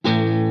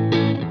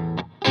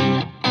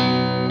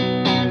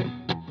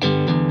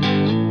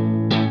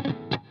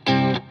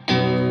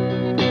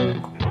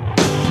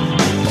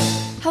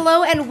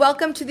and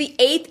welcome to the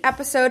 8th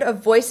episode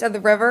of Voice of the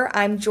River.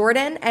 I'm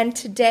Jordan, and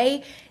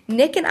today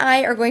Nick and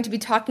I are going to be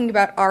talking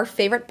about our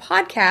favorite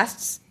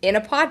podcasts in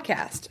a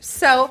podcast.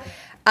 So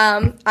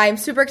I'm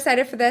super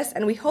excited for this,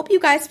 and we hope you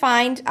guys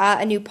find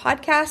a new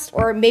podcast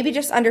or maybe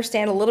just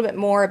understand a little bit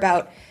more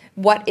about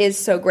what is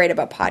so great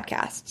about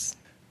podcasts.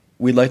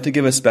 We'd like to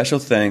give a special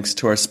thanks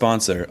to our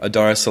sponsor,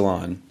 Adara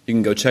Salon. You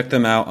can go check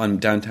them out on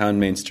downtown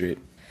Main Street.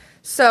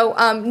 So,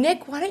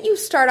 Nick, why don't you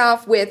start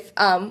off with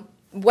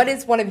what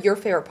is one of your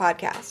favorite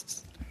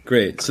podcasts?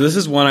 Great. So this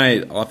is one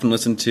I often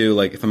listen to,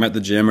 like if I'm at the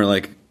gym or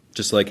like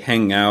just like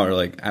hanging out or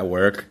like at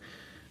work.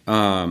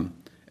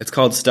 It's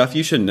called Stuff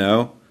You Should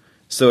Know.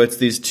 So it's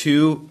these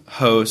two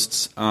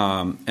hosts,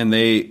 and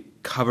they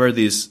cover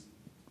these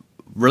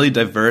really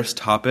diverse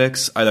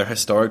topics, either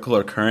historical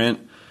or current.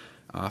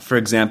 For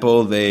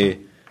example, they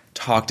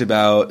talked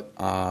about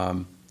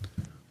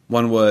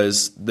one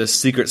was the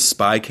secret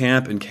spy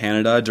camp in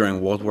Canada during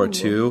World War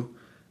II.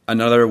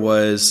 Another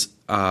was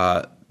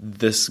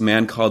this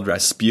man called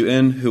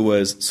Rasputin, who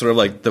was sort of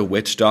like the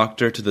witch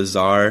doctor to the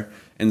Tsar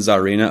and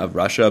Tsarina of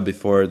Russia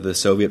before the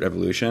Soviet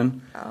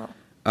Revolution.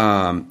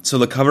 Oh. So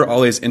they cover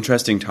all these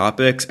interesting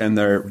topics, and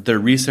their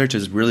research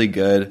is really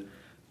good,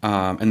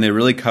 and they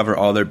really cover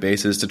all their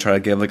bases to try to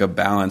give like a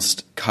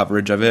balanced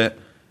coverage of it.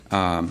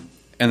 And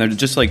they're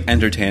just like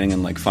entertaining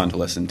and like fun to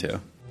listen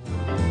to.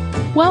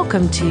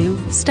 Welcome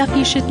to Stuff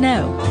You Should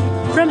Know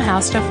from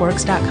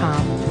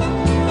HowStuffWorks.com.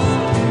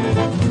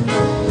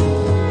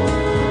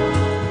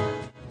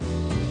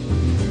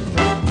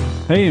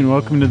 Hey, and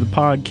welcome to the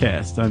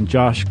podcast. I'm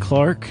Josh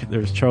Clark.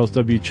 There's Charles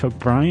W. Chuck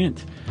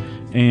Bryant,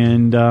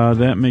 and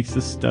that makes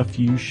the Stuff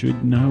You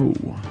Should Know.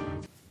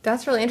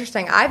 That's really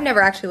interesting. I've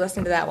never actually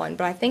listened to that one,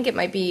 but I think it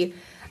might be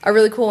a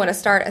really cool one to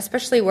start,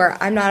 especially where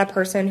I'm not a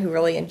person who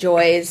really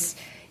enjoys,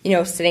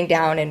 sitting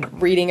down and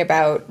reading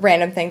about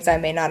random things I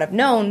may not have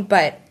known.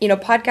 But,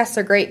 podcasts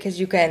are great because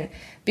you can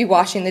be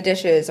washing the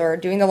dishes or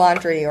doing the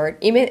laundry, or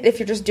even if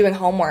you're just doing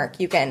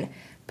homework, you can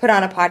put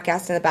on a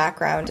podcast in the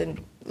background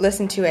and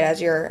listen to it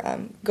as you're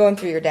going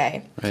through your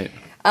day. Right.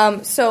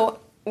 So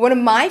one of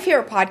my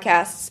favorite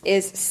podcasts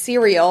is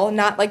Serial,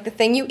 not like the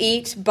thing you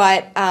eat,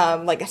 but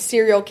like a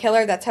serial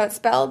killer. That's how it's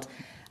spelled.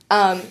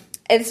 And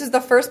this is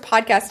the first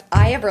podcast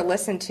I ever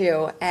listened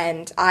to,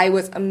 and I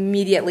was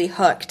immediately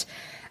hooked.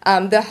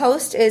 The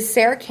host is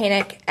Sarah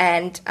Koenig,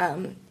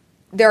 and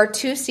there are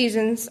 2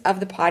 seasons of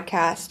the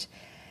podcast.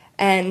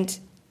 And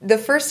the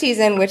first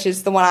season, which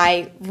is the one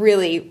I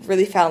really,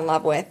 really fell in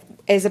love with,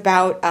 is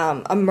about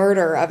a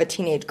murder of a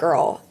teenage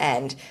girl.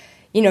 And,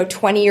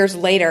 20 years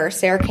later,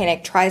 Sarah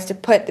Koenig tries to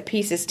put the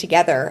pieces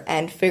together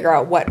and figure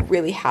out what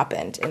really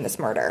happened in this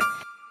murder.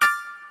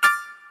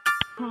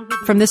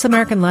 From This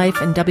American Life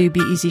and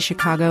WBEZ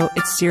Chicago,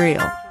 it's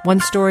Serial, one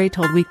story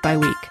told week by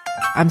week.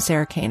 I'm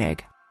Sarah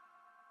Koenig.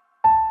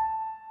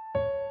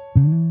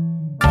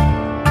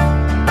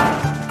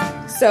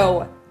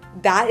 So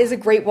that is a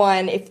great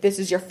one if this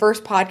is your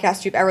first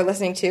podcast you've ever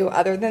listened to,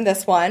 other than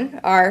this one,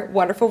 our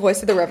wonderful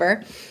Voice of the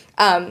River.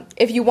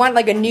 If you want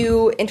like a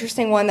new,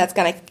 interesting one that's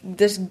going to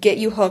just get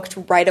you hooked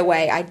right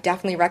away, I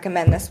definitely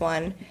recommend this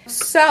one.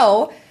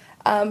 So,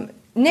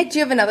 Nick, do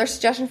you have another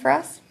suggestion for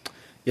us?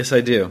 Yes,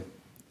 I do.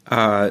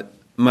 My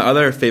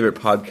other favorite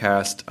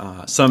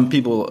podcast, some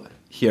people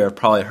here have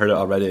probably heard it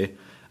already.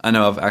 I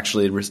know I've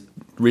actually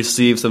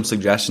received some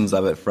suggestions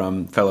of it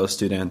from fellow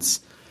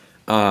students.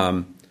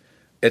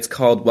 It's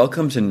called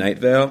Welcome to Night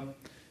Vale,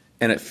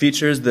 and it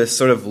features this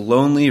sort of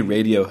lonely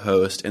radio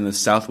host in the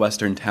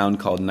southwestern town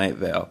called Night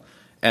Vale.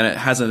 And it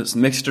has a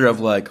mixture of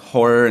like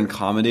horror and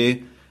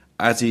comedy.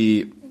 As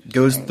he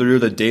goes through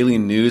the daily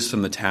news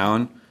from the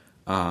town,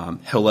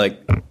 he'll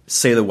like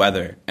say the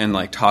weather and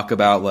like talk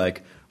about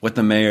like what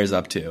the mayor's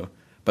up to.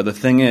 But the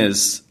thing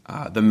is,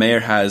 the mayor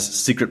has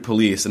secret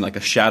police and like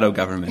a shadow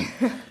government.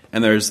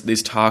 And there's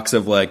these talks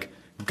of like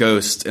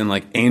ghosts and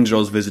like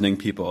angels visiting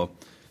people.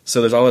 So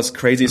there's all this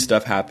crazy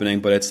stuff happening,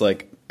 but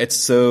it's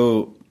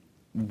so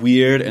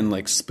weird and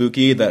like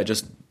spooky that it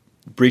just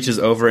breaches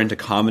over into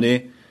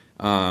comedy,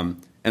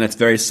 and it's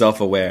very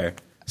self-aware.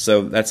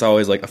 So that's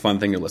always like a fun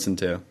thing to listen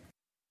to.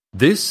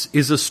 "This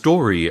is a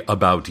story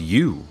about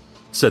you,"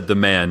 said the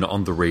man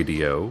on the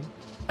radio,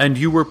 "and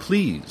you were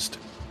pleased,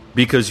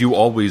 because you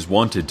always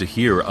wanted to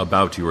hear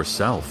about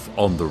yourself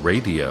on the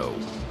radio.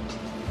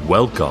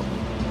 Welcome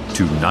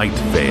to Night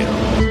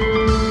Vale."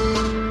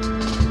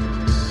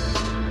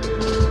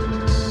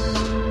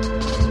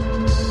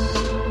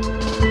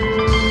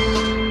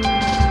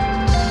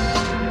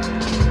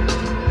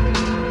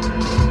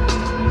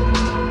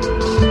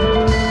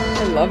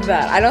 Love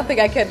that. I don't think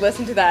I could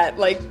listen to that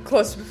like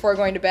close before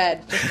going to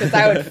bed, just because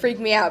that would freak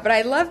me out. But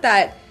I love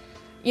that,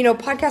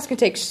 podcasts can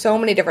take so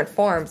many different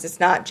forms. It's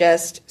not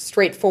just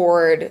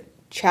straightforward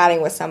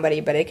chatting with somebody,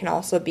 but it can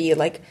also be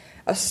like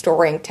a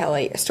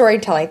storytelling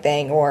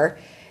thing, or,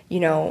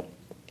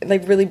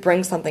 like really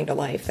bring something to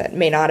life that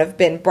may not have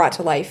been brought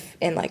to life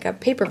in like a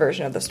paper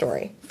version of the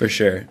story. For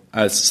sure.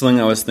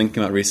 Something I was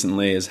thinking about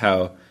recently is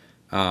how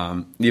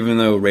Even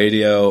though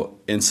radio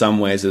in some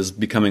ways is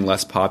becoming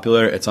less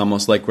popular, it's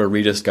almost like we're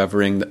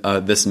rediscovering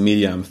this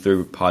medium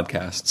through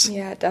podcasts.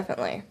 Yeah,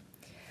 definitely.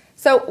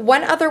 So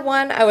one other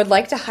one I would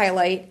like to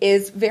highlight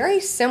is very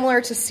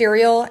similar to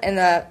Serial in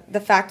the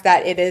fact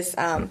that it is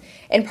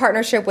in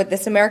partnership with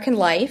This American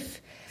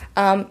Life,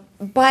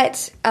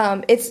 but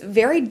it's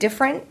very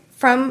different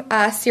from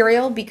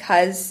Serial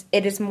because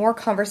it is more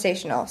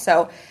conversational.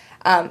 So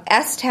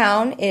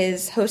S-Town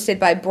is hosted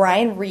by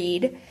Brian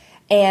Reed,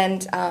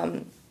 and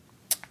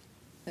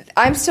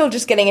I'm still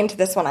just getting into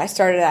this one. I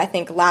started it, I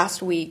think,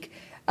 last week,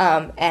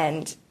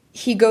 and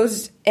he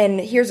goes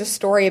and here's a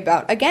story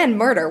about, again,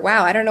 murder.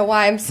 Wow, I don't know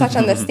why I'm such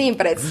on this theme,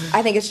 but I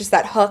think it's just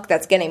that hook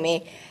that's getting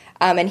me.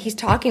 And he's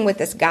talking with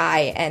this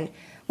guy, and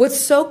what's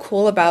so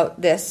cool about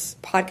this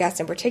podcast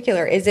in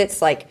particular is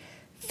it's like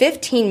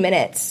 15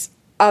 minutes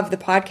of the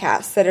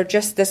podcast that are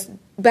just this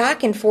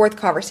back and forth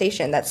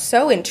conversation that's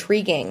so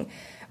intriguing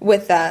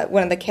with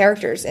one of the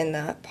characters in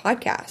the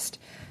podcast.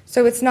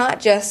 So it's not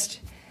just,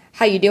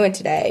 how you doing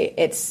today?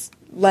 It's,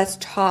 let's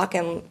talk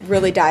and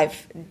really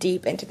dive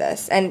deep into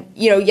this. And,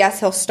 yes,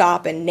 he'll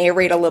stop and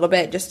narrate a little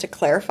bit just to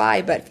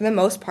clarify, but for the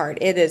most part,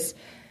 it is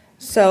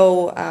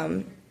so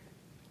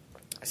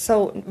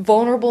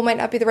vulnerable might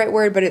not be the right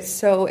word, but it's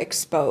so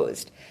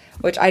exposed,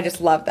 which I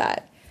just love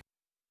that.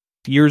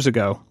 Years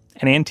ago,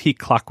 an antique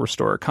clock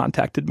restorer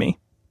contacted me,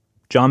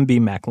 John B.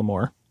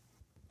 McLemore,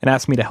 and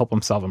asked me to help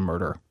him solve a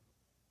murder.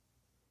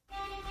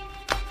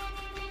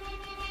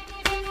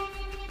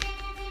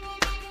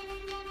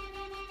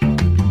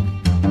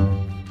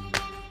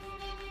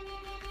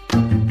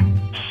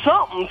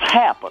 Something's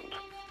happened.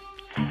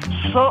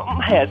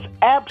 Something has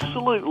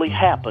absolutely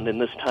happened in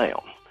this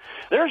town.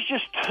 There's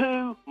just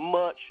too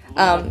much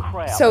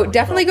crap. So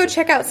definitely go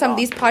check out some of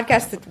these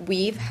podcasts that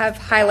we have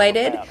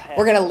highlighted.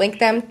 We're going to link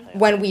them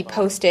when we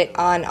post it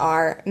on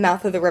our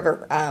Mouth of the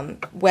River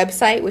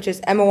website, which is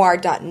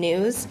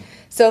mor.news.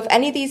 So if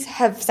any of these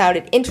have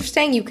sounded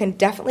interesting, you can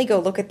definitely go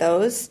look at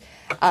those.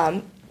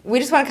 We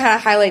just want to kind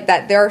of highlight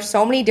that there are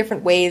so many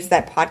different ways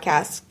that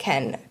podcasts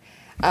can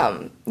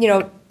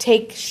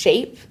take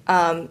shape.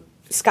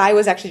 Sky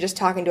was actually just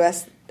talking to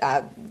us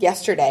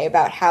yesterday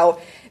about how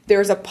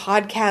there's a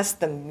podcast,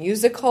 The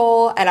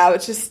Musical, and I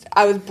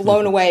was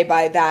blown away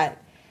by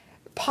that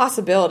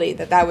possibility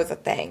that was a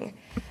thing.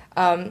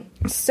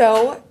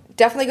 So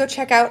definitely go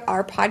check out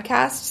our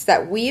podcasts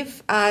that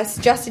we've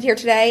suggested here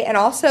today, and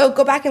also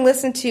go back and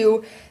listen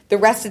to the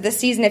rest of the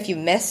season if you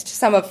missed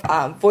some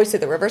of Voice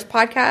of the Rivers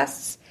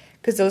podcasts,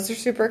 because those are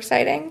super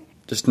exciting.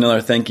 Just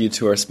another thank you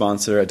to our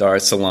sponsor,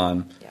 Adara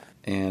Salon. Yeah.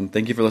 And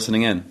thank you for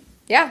listening in.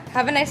 Yeah,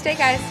 have a nice day,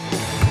 guys.